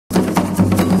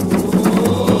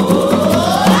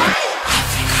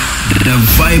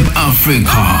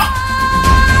Africa.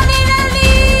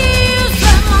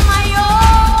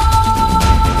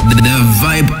 The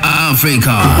Vibe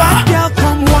Africa. Bad girl,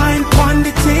 come wine,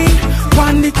 quantity.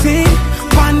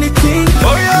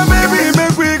 Oh yeah, baby,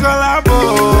 make we collabo.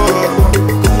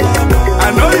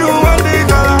 I know you want the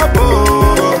collabo.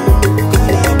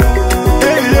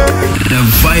 Yeah, yeah. The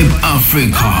Vibe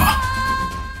Africa.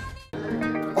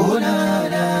 Oh na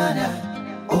na na,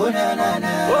 oh na na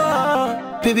na.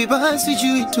 Baby, basi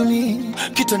juu ituli,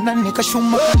 kitandani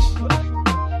kashuma.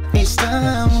 It's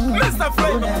time. Mr.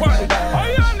 Frempong,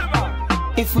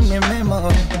 if we remember,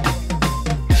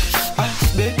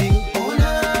 baby, oh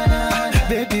na na,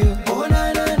 baby, oh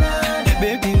na na na,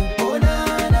 baby, oh na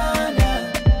na na,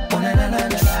 oh na na na,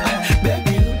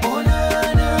 baby, oh na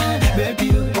na, baby,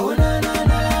 oh na na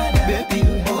na, baby,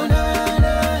 oh na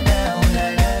na na, oh na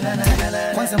na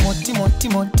na. Kwanza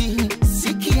moti,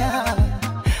 sikia.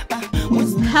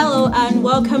 Hello and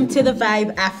welcome to the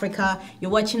Vibe Africa.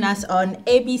 You're watching us on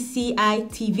ABCi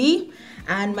TV.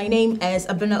 And my name is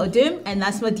Abena Odoom, and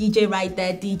that's my DJ right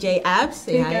there, DJ Abs.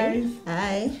 Say hi. Guys.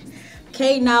 Hi.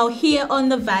 Okay, now here on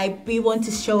The Vibe, we want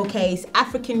to showcase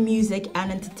African music and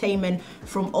entertainment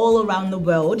from all around the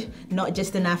world, not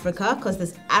just in Africa, because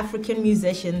there's African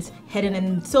musicians hidden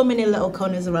in so many little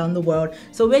corners around the world.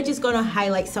 So we're just going to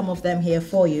highlight some of them here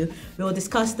for you. We'll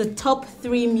discuss the top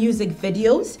 3 music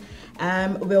videos.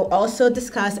 We'll also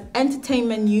discuss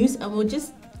entertainment news, and we'll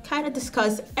just kind of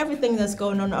discuss everything that's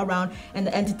going on around in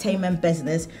the entertainment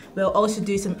business. We'll also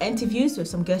do some interviews with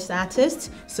some guest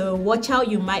artists, so watch out,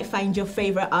 you might find your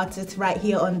favorite artist right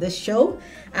here on this show.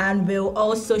 And we'll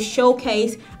also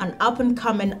showcase an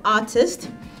up-and-coming artist,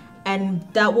 and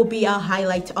that will be our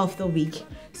highlight of the week.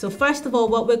 So first of all,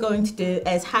 what we're going to do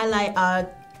is highlight our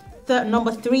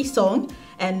number 3 song,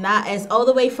 and that is all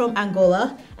the way from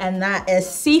Angola, and that is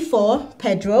C4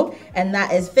 Pedro, and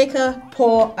that is Vika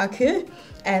Por Aku.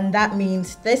 And that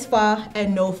means this far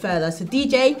and no further. So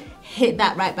DJ, hit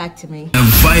that right back to me. The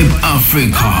Vibe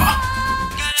Africa.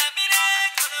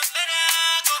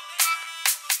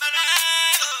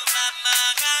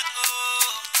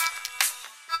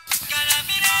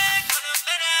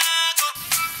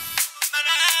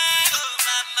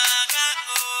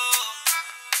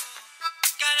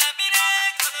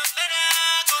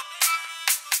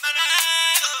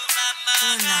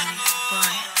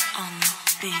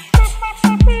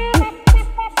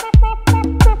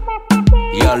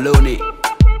 Yo, Looney,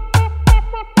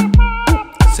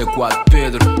 c'est quoi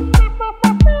Pedro?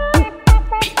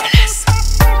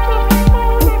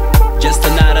 Just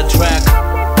another track.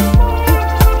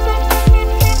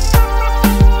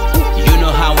 You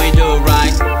know how we do,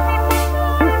 right?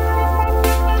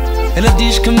 Ela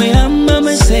diz que me ama,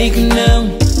 mas sei que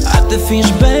não. Até fiz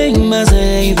bem, mas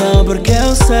é igual porque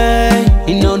eu sei.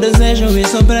 E não desejo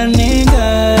isso pra ninguém.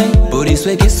 Por isso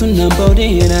é que isso não pode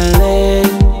ir além.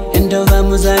 Então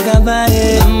vamos acabar,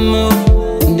 amor.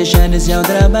 Deixa de se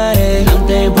trabalhar. Não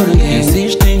tem por que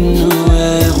insistir no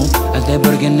erro, até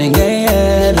porque ninguém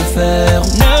é de ferro.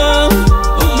 Não,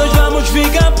 nós vamos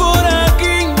ficar por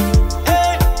aqui.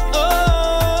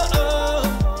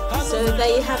 So there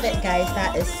you have it, guys.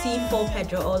 That is C4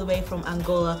 Pedro all the way from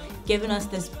Angola, giving us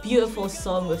this beautiful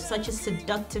song with such a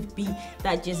seductive beat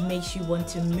that just makes you want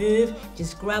to move,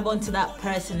 just grab onto that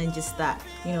person and just start,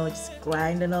 you know, just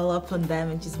grinding all up on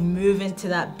them and just move into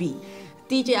that beat.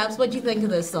 DJ Abs, what do you think of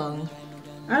this song?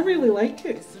 I really like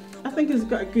it. I think it's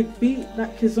got a good beat,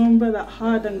 that kizomba, that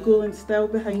hard Angolan style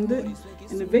behind it,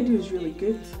 and the video is really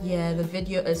good. Yeah, the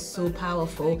video is so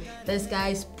powerful. This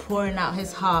guy's pouring out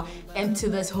his heart into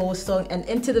this whole song and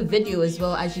into the video as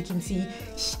well. As you can see,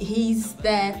 he's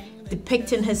there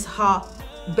depicting his heart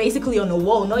basically on a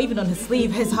wall, not even on his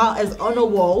sleeve. His heart is on a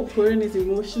wall. Pouring his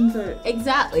emotions out.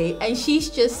 Exactly, and she's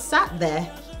just sat there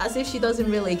as if she doesn't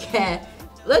really care.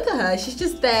 Look at her, she's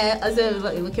just there as if,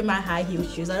 look at my high heel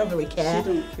shoes, I don't really care. She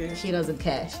don't care. She doesn't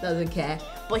care, she doesn't care.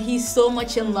 But he's so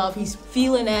much in love, he's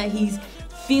feeling it, he's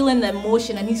feeling the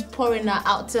emotion, and he's pouring that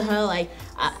out to her like,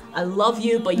 I love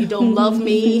you, but you don't love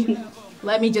me.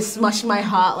 Let me just smush my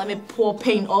heart, let me pour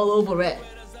paint all over it.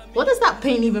 What does that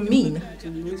paint even mean?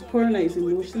 He's pouring out his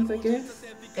emotions, I guess.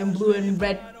 In blue and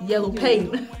red, yellow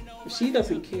paint. She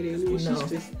doesn't care anyway, No. she's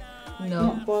just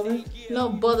No. not bothered.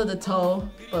 Not bothered at all,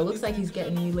 but it looks like he's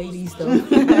getting new ladies though.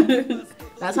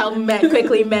 That's how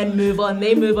quickly men move on.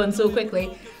 They move on so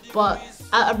quickly. But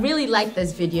I really like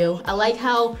this video. I like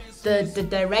how the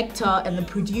director and the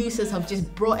producers have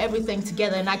just brought everything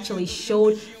together and actually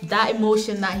showed that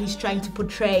emotion that he's trying to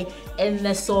portray in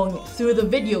the song through the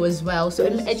video as well. So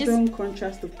There's it a just strong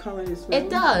contrast of colour as well. it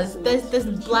does. There's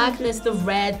the black, there's the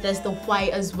red, there's the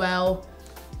white as well.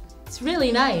 It's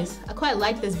really nice. I quite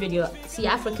like this video. See,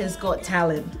 Africa's got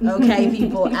talent. Okay,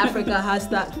 people. Africa has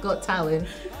that got talent.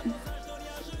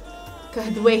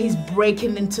 God, the way he's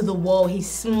breaking into the wall, he's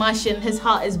smashing, his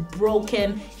heart is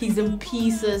broken, he's in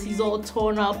pieces, he's all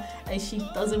torn up, and she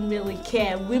doesn't really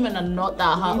care. Women are not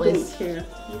that heartless. We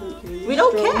don't care. We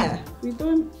don't care. We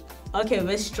don't. Okay,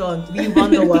 we're strong. We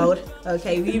run the world.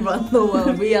 Okay, we run the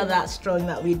world. We are that strong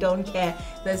that we don't care.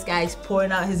 This guy's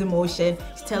pouring out his emotion.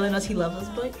 He's telling us he loves us,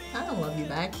 but I don't love you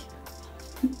back.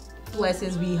 Bless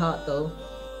his wee heart though.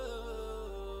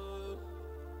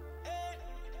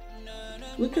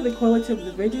 Look at the quality of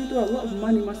the video though. A lot of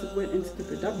money must have went into the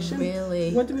production.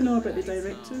 Really? What do we know about the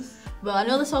directors? Well, I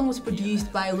know the song was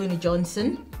produced by Luna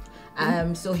Johnson.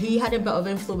 So he had a bit of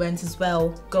influence as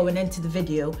well going into the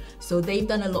video. So they've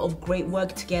done a lot of great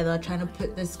work together trying to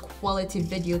put this quality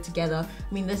video together.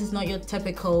 I mean, this is not your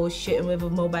typical shooting with a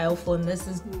mobile phone. This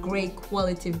is great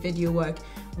quality video work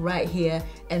right here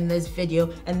in this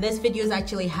video. And this video has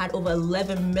actually had over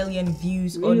 11 million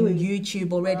views on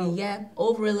YouTube already. Wow. Yeah,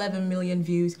 over 11 million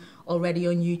views already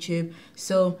on YouTube.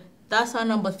 So that's our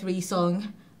number 3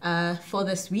 song for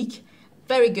this week.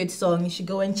 Very good song. You should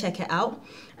go and check it out.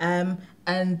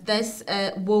 And this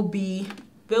we'll be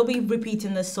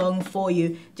repeating the song for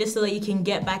you just so that you can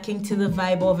get back into the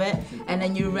vibe of it, and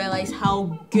then you realize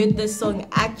how good this song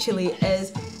actually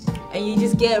is, and you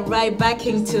just get right back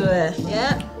into it.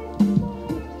 Yeah.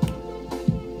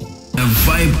 The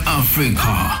Vibe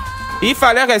Africa. Il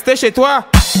fallait rester chez toi.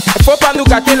 Faut pas nous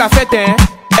gâter la fête, hein.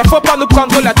 Et faut pas nous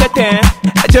prendre la tête, hein.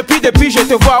 Depuis je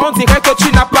te vois, on dirait que tu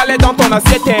n'as pas l'air dans ton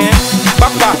assiette, hein.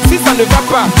 Papa, si ça ne va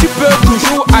pas, tu peux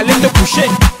toujours aller te coucher.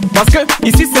 Parce que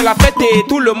ici c'est la fête et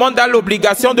tout le monde a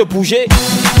l'obligation de bouger.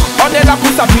 On est là pour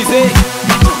s'amuser,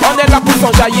 on est là pour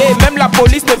s'enjailler. Même la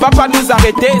police ne va pas nous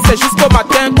arrêter. C'est jusqu'au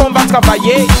matin qu'on va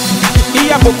travailler. Il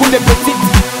y a beaucoup de petites,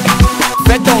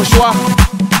 fais ton choix.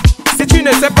 Si tu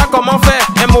ne sais pas comment faire,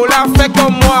 un mot là, fais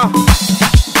comme moi.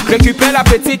 Récupère la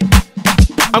petite,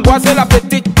 angoisser la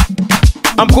petite,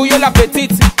 embrouiller la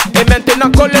petite, et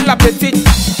maintenant coller la petite.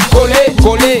 Coller,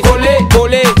 coller, coller,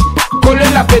 coller, coller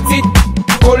la petite.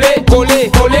 Coller, coller,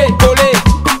 coller,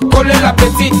 coller, coller la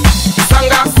petite.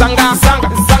 Sanga, sanga, sanga,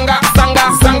 sanga,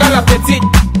 sanga, sanga la petite.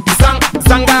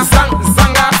 Sanga,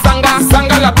 sanga, sanga,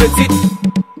 sanga la petite.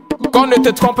 Qu'on ne te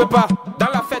trompe pas,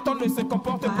 dans la fête on ne se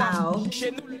comporte pas.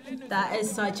 Chez nous, that is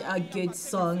such a good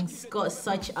song. It's got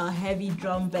such a heavy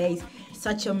drum bass.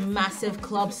 Such a massive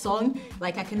club song.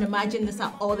 Like, I can imagine this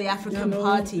at all the African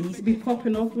parties. It'd be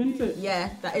popping off, wouldn't it? Yeah.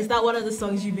 Is that one of the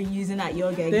songs you've been using at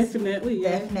your gigs? Definitely,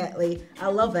 yeah. Definitely. I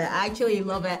love it. I actually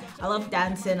love it. I love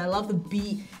dancing. I love the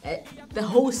beat. The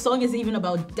whole song is even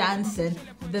about dancing.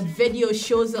 The video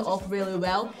shows it off really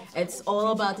well. It's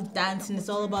all about the dancing. It's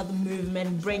all about the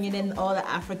movement, bringing in all the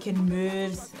African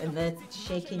moves and the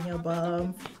shaking your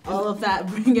bum. All of that,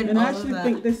 bringing and all I of that. actually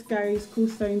think this guy is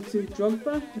co-signed to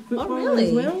Drogba, the footballer, really?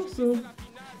 as well. So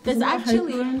there's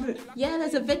actually, yeah,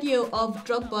 there's a video of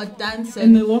Drogba dancing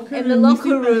in the locker room. In the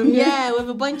locker room, yeah, with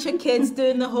a bunch of kids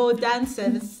doing the whole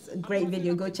dancing. It's a great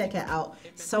video. Go check it out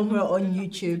somewhere on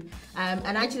YouTube.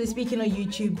 And actually, speaking of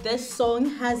YouTube, this song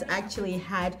has actually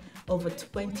had over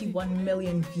 21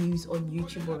 million views on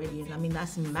YouTube already, and I mean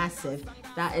that's massive.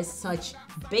 That is such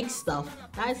big stuff.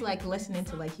 That is like listening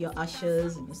to like your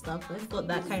Ushers and stuff. It's got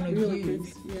that kind of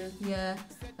views. Yeah.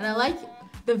 And I like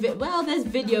the this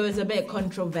video is a bit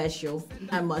controversial,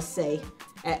 I must say.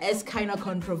 It's kind of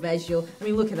controversial. I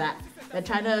mean, look at that. They're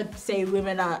trying to say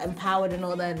women are empowered and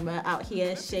all that, and we're out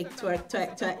here shake, twerk,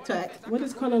 twerk, twerk, twerk. What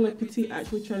does color le petit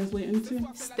actually translate into?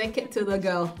 Stick it to the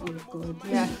girl. Oh God.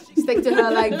 Yeah, stick to her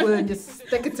like glue and just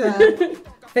stick it to her.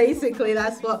 Basically,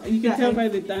 that's what. You can tell by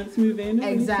the dance move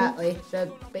anyway. Exactly. They're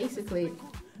basically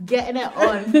getting it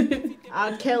on.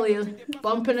 R. Kelly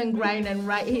bumping and grinding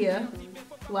right here.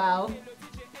 Wow.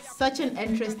 Such an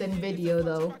interesting video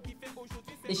though.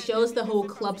 It shows the whole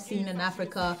club scene in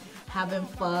Africa, having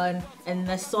fun, and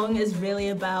the song is really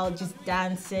about just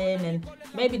dancing, and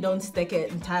maybe don't stick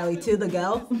it entirely to the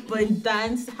girl, but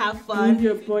dance, have fun. Move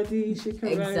your body, shake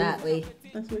around. Exactly.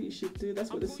 That's what you should do.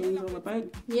 That's what the song's all about.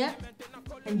 Yeah.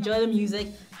 Enjoy the music,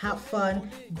 have fun,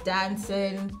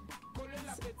 dancing.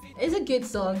 It's a good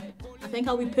song. I think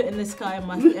I'll be putting this car in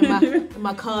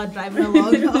my car driving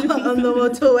along on the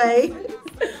motorway.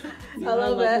 Yeah, I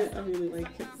love it. I really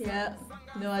like it. Yeah.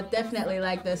 No, I definitely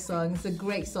like this song. It's a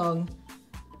great song.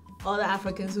 All the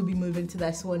Africans will be moving to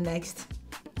this one next.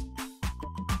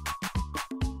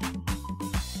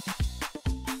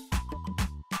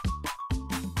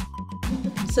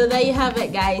 So there you have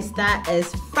it, guys. That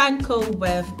is Franco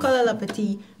with Cola La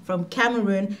Petite from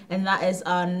Cameroon, and that is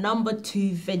our number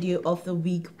 2 video of the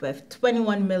week with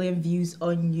 21 million views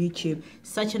on YouTube.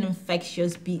 Such an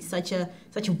infectious beat, such a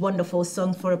wonderful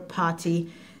song for a party.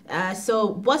 So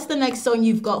what's the next song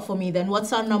you've got for me then?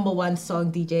 What's our number 1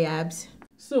 song, DJ Abs?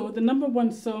 So the number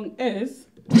 1 song is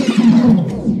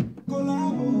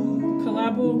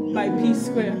Collabo by P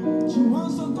Square.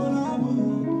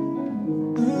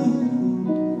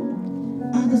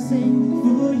 I can sing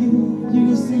for you, you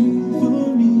can sing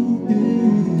for me.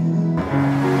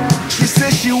 She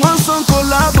says she wants some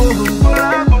collabo.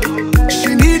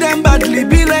 She need them badly,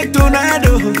 be like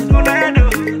tornado.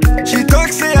 She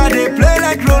talks say I they play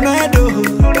like Ronaldo.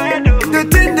 The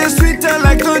thing they sweeter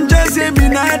like Don Jazzy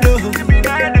Eminado.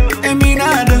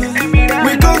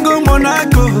 We gon' go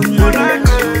Monaco.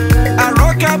 I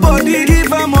rock her body, give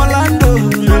her Orlando.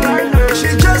 She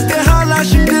just the holla,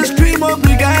 she the scream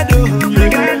obrigado.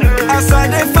 As I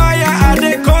the fire, I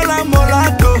the call her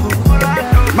Molato.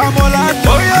 My Molato.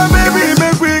 Oh yeah, baby,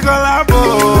 make we collabo.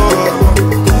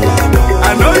 I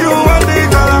know you want the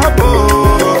collabo.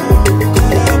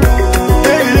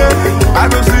 Yeah, yeah. I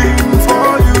go sing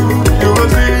for you, you go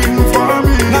sing for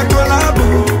me. Na collabo,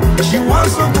 she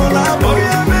wants some collabo. Oh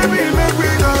yeah, baby, make we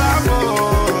collabo.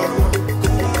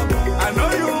 I know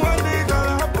you want the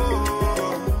collabo.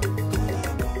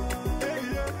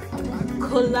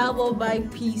 Collabo by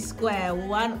P Square,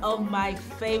 one of my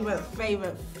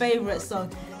favorite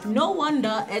songs. No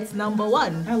wonder it's number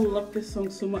 1. I love this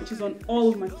song so much. It's on all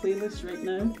of my playlists right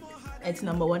now. It's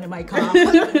number 1 in my car.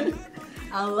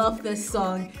 I love this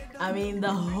song. I mean,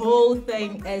 the whole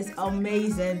thing is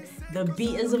amazing. The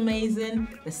beat is amazing.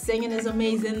 The singing is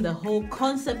amazing. The whole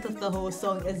concept of the whole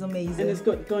song is amazing. And it's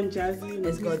got Don Jazzy in it.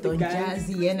 It's got Don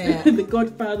Jazzy in it. The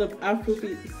godfather of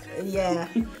Afrobeats. Yeah,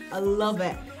 I love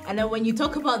it. And then when you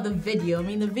talk about the video, I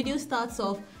mean, the video starts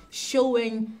off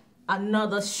showing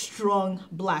another strong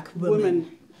black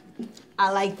woman. I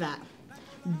like that.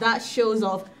 That shows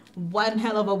off one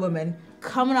hell of a woman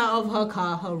coming out of her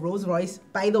car, her Rolls Royce,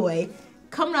 by the way,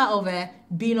 coming out of it,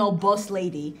 being all boss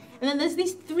lady. And then there's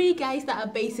these 3 guys that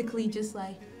are basically just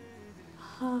like,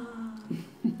 oh,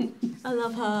 I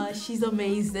love her, she's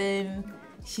amazing,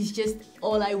 she's just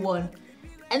all I want.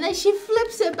 And then she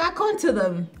flips it back onto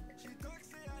them.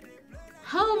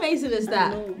 How amazing is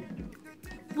that?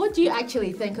 What do you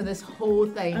actually think of this whole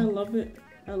thing? I love it.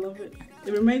 I love it.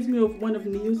 It reminds me of one of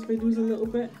Neo's videos a little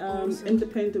bit.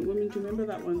 Independent Women. Do you remember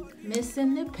that one? Miss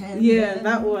Independent. Yeah,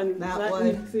 that one. That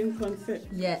exactly one. The same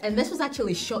concept. Yeah, and this was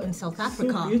actually shot in South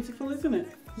Africa. So beautiful, isn't it?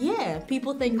 Yeah,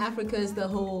 people think Africa is the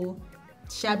whole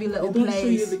shabby little They don't place. show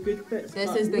you the good bits.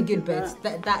 This is the good bits.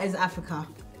 That is Africa.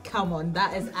 Come on,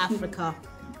 that is Africa.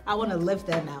 I want to live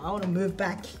there now. I want to move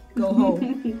back, go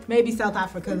home. Maybe South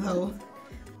Africa though.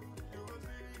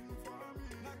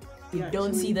 You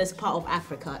don't see this part of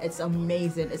Africa. It's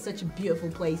amazing. It's such a beautiful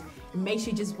place. It makes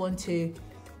you just want to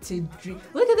dream.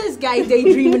 Look at this guy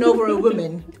daydreaming over a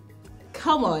woman.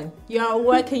 Come on, you're at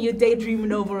work and you're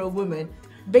daydreaming over a woman,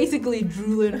 basically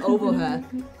drooling over her,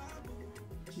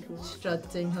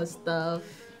 strutting her stuff.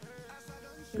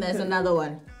 There's another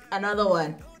one.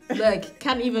 Look,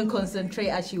 can't even concentrate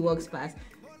as she walks past.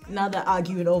 Now they're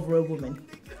arguing over a woman.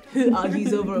 Who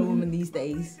argues over a woman these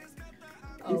days?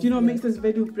 Do you know what makes this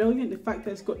video brilliant? The fact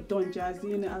that it's got Don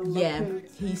Jazzy in it. I love him.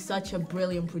 He's such a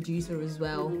brilliant producer as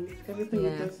well. Everything he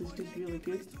does is just really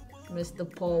good. Mr.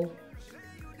 Paul.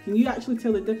 Can you actually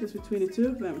tell the difference between the 2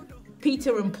 of them?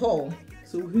 Peter and Paul.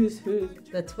 So who's who?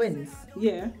 The twins.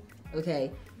 Yeah.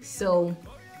 Okay, so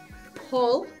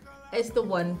Paul is the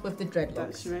one with the dreadlocks.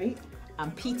 That's right.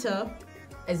 And Peter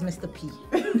is Mr. P.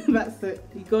 That's it.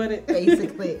 You got it.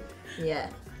 Basically, yeah.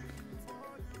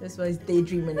 This was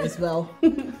daydreaming as well.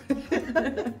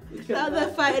 Now they're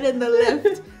fighting in the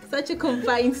lift. Such a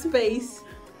confined space.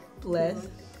 Bless.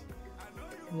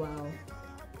 Wow.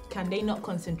 Can they not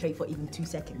concentrate for even 2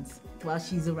 seconds while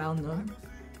she's around them?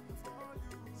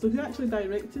 So who actually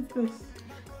directed this?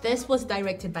 This was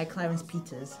directed by Clarence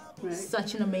Peters. Right.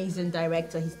 Such an amazing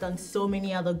director. He's done so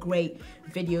many other great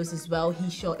videos as well. He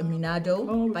shot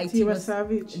Eminado by Tiwa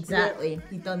Savage. Exactly.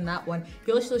 He done that one.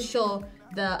 He also shot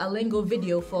the Alingo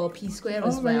video for P Square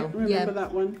as well. Right. Remember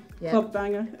that one? Yeah. Club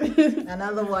banger.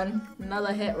 Another one.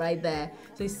 Another hit right there.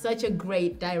 So he's such a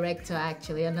great director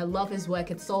actually, and I love his work.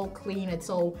 It's all clean. It's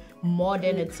all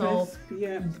modern. It's crisp,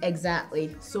 all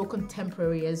exactly so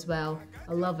contemporary as well.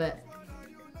 I love it.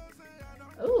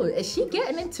 Oh, is she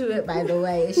getting into it, by the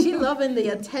way? Is she loving the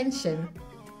attention?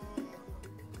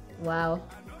 Wow.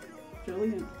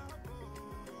 Brilliant.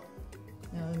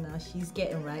 No, she's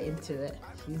getting right into it.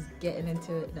 She's getting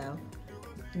into it now.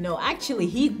 No,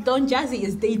 actually, Don Jazzy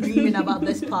is daydreaming about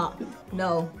this part.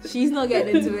 No, she's not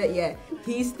getting into it yet.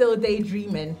 He's still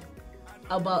daydreaming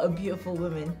about a beautiful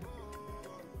woman.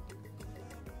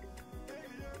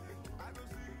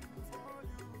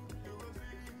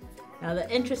 Now, the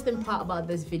interesting part about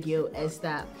this video is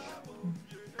that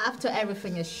after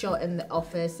everything is shot in the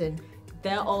office and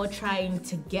they're all trying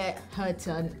to get her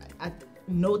to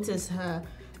notice her,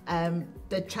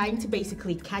 they're trying to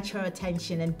basically catch her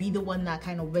attention and be the one that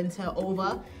kind of wins her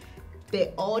over.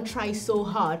 They all try so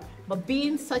hard, but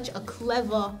being such a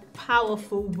clever,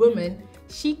 powerful woman,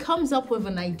 she comes up with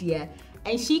an idea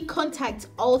and she contacts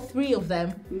all three of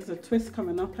them. There's a twist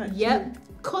coming up, actually. Yep,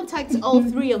 contacts all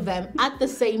three of them at the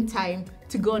same time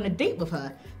to go on a date with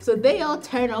her. So they all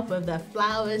turn up with their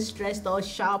flowers, dressed all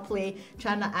sharply,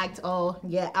 trying to act, oh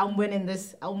yeah, I'm winning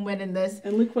this, I'm winning this.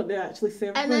 And look what they actually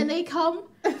say. And then they come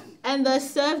and they're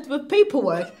served with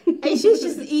paperwork. And she's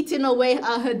just eating away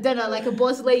at her dinner like a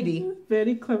boss lady.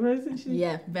 Very clever, isn't she?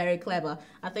 Yeah, very clever.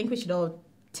 I think we should all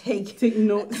take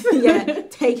notes. Yeah,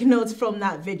 take notes from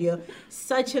that video.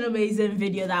 Such an amazing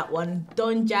video, that one.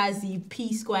 Don Jazzy,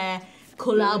 P Square,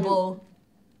 collabo,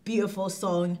 beautiful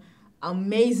song,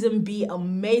 amazing beat,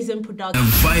 amazing production.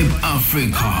 Vibe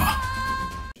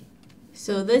Africa.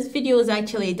 So this video was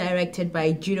actually directed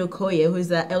by Judo Koye, who's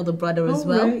the elder brother as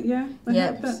well. Right, yeah.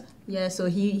 Yeah, so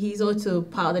he's also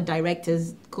part of the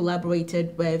directors,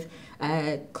 collaborated with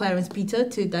Clarence Peter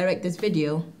to direct this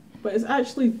video. But it's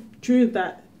actually true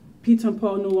that Peter and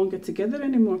Paul are no longer together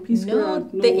anymore. No,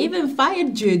 they even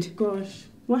fired Jude. Gosh,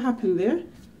 what happened there?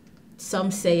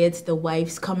 Some say it's the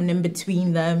wives coming in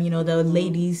between them, you know, the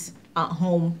ladies at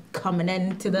home coming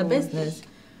into their business.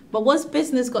 But what's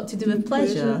business got to do with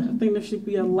pleasure? I think there should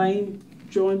be a line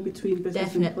drawn between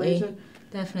business and pleasure.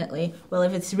 Definitely. Well,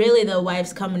 if it's really the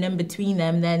wives coming in between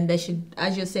them, then there should,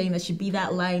 as you're saying, there should be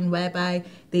that line whereby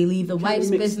they leave the wife's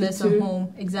business at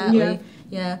home. Exactly.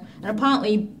 Yeah. And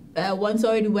apparently, one's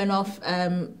already went off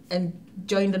and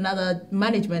joined another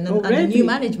management and a new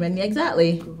management.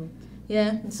 Exactly.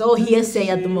 Yeah, it's all hearsay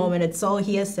at the moment. It's all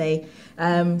hearsay.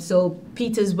 So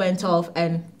Peters went off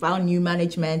and found new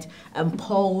management, and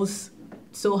Paul's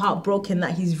so heartbroken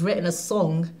that he's written a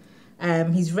song.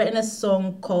 He's written a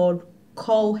song called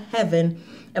Call Heaven,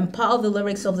 and part of the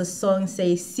lyrics of the song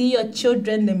say, "See your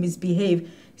children, they misbehave.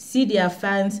 See their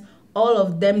fans, all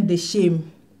of them they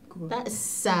shame." That's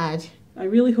sad. I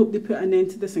really hope they put an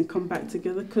end to this and come back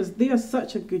together, because they are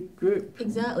such a good group.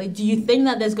 Exactly. Do you think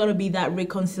that there's going to be that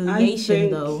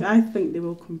reconciliation, though? I think they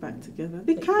will come back together.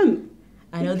 They can't.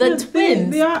 I know, they're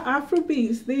twins. They are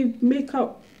Afrobeats. They make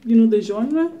up, you know, the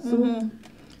genre. So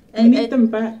we need them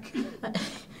back.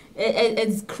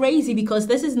 It's crazy because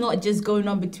this is not just going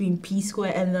on between P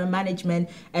Square and the management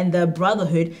and the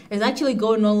brotherhood. It's actually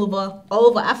going all over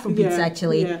Afrobeats,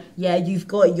 actually. Yeah, you've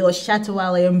got your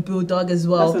Shatawale and Bulldog as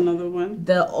well. That's another one.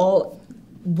 They're all...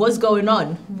 What's going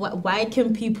on? Why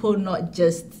can people not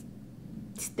just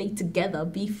stay together,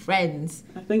 be friends?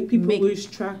 I think people lose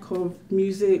track of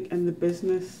music and the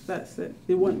business. That's it.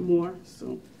 They want more,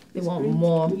 so... They want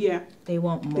more. Yeah. They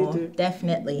want more. They do.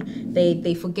 Definitely.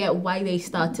 They forget why they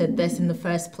started this in the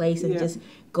first place and just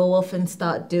go off and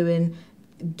start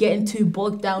getting too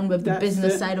bogged down with the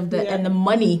business side of and the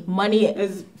money. Money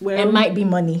is it might be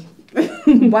money.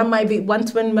 one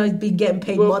twin might be getting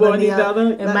paid more than the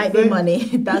other. It might be money.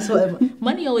 That's what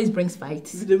money always brings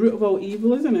fights. It's the root of all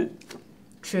evil, isn't it?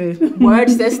 True. Word,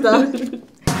 sister.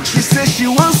 She says she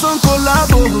wants some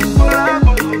collabo.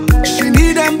 She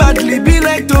need them badly, be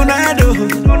like tornado.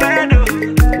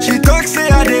 She talks say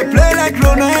I they play like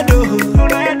Ronaldo.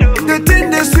 The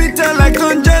thing they sweeter like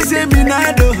Don Jazzy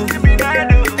Eminado.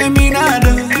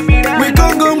 We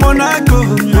can go Monaco.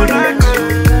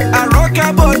 I rock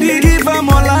her body, give her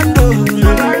Orlando.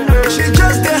 She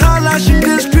just a holla, she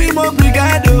just scream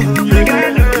obrigado.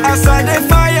 As I dey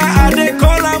fire, I dey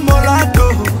call her Molato.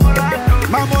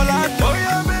 My Molato.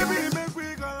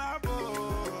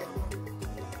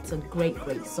 It's a great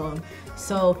song.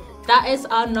 So that is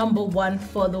our number one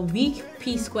for the week,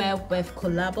 P Square with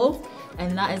collabo,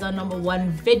 and that is our number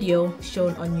one video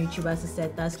shown on YouTube. As I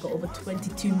said, that's got over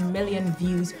 22 million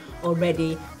views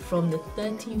already from the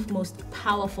 13th most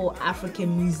powerful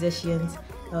African musicians.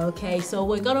 Okay, so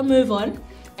we're gonna move on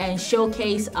and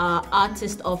showcase our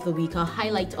artist of the week, our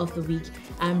highlight of the week,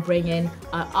 and bring in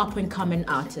our up-and-coming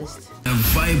artist.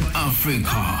 Vibe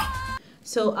Africa.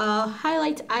 So our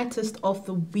highlight artist of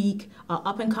the week, our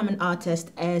up-and-coming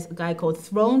artist, is a guy called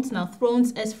Thrones. Now,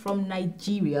 Thrones is from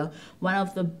Nigeria, one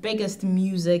of the biggest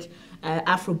music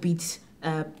Afrobeat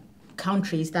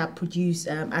countries that produce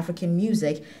African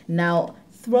music. Now,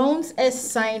 Thrones is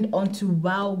signed onto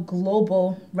Wow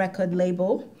Global record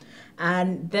label,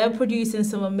 and they're producing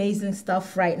some amazing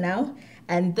stuff right now.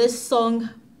 And this song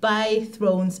by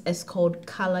Thrones is called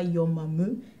Kala Your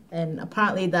Mamu, and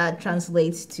apparently that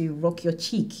translates to rock your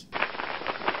cheek.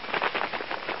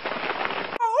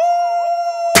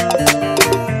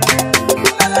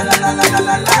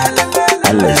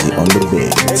 Allergy on the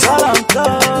bed.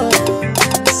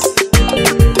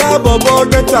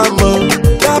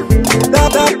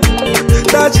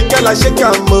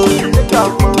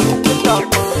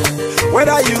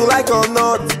 Whether you like or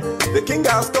not, the king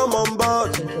has come on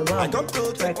board. I come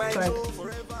to take my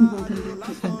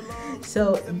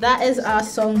So that is our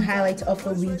song highlight of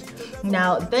the week.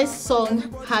 Now this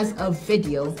song has a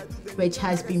video which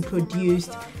has been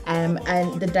produced, and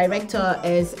the director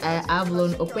is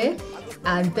Avalon Ope.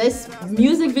 And this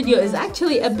music video is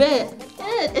actually a bit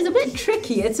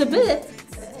tricky.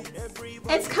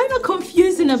 It's kind of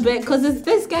confusing a bit because it's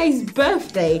this guy's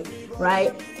birthday,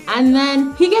 right? And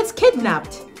then he gets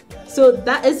kidnapped. So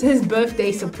that is his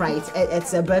birthday surprise.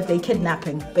 It's a birthday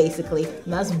kidnapping, basically.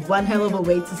 And that's one hell of a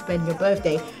way to spend your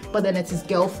birthday. But then it's his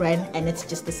girlfriend, and it's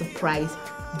just a surprise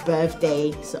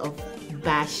birthday sort of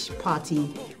bash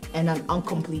party in an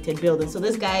uncompleted building. So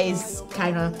this guy is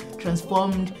kind of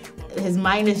transformed. His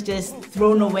mind is just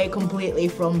thrown away completely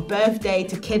from birthday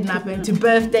to kidnapping to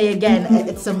birthday again.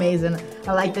 It's amazing.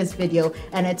 I like this video,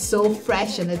 and it's so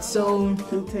fresh and it's so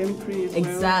contemporary as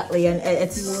exactly well. And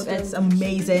it's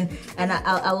amazing. And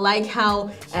I like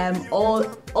how all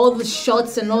the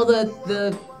shots and all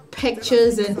the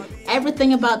pictures and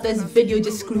everything about this video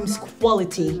just screams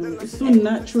quality. It's so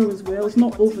natural as well. It's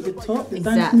not over the top. The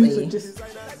dance Exactly. moves are just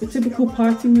the typical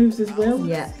party moves as well.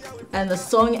 Yeah. And the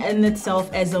song in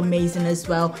itself is amazing as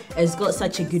well. It's got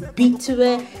such a good beat to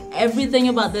it. Everything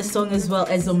about this song as well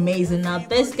is amazing. Now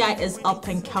this guy is up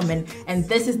and coming, and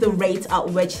this is the rate at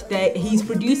which he's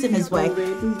producing his work.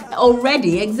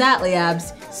 Already, exactly,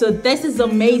 Abs. So this is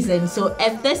amazing. So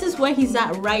if this is where he's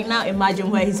at right now,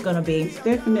 imagine where he's gonna be. It's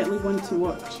definitely one to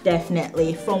watch.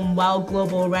 Definitely. From Wow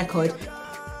Global Record.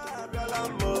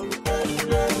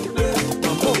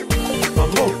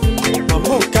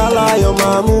 Kala your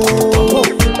mamu,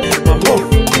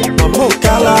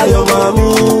 kala your mamu,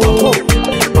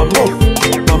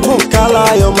 kala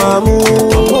your mamu,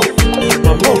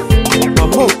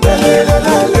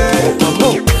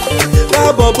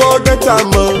 that bobo get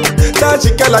am, that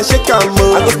chikala shake am.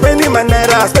 I go spending my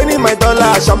naira, spending my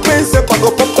dollar, champagne sip I go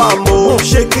pop am.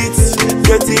 Shake it,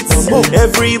 get it,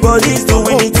 everybody's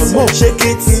doing it. Shake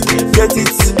it, get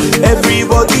it,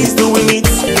 everybody's doing it.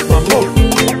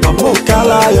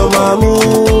 Kala your mamu,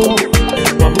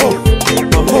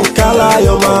 kala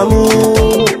your mamu,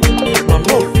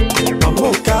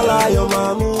 kala your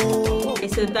mamu. Okay,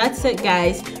 so that's it,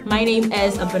 guys. My name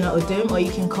is Abena Odoom, or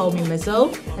you can call me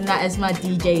Mizzo, and that is my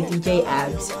DJ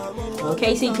Abs.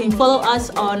 Okay, so you can follow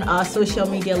us on our social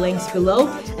media links below,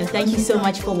 and thank you so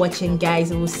much for watching,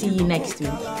 guys, and we'll see you next week.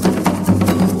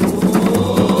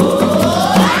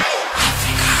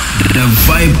 The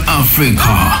Vibe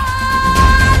Africa.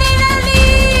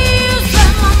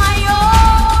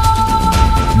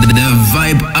 The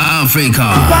Vibe Africa.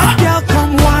 Bad girl,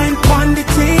 come wine, pon the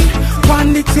thing.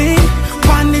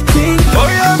 Oh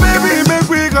yeah, baby, make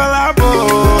we collabo.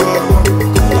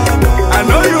 I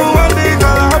know you want the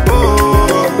collabo.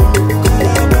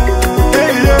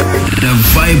 Hey, yeah. The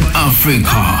Vibe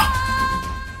Africa.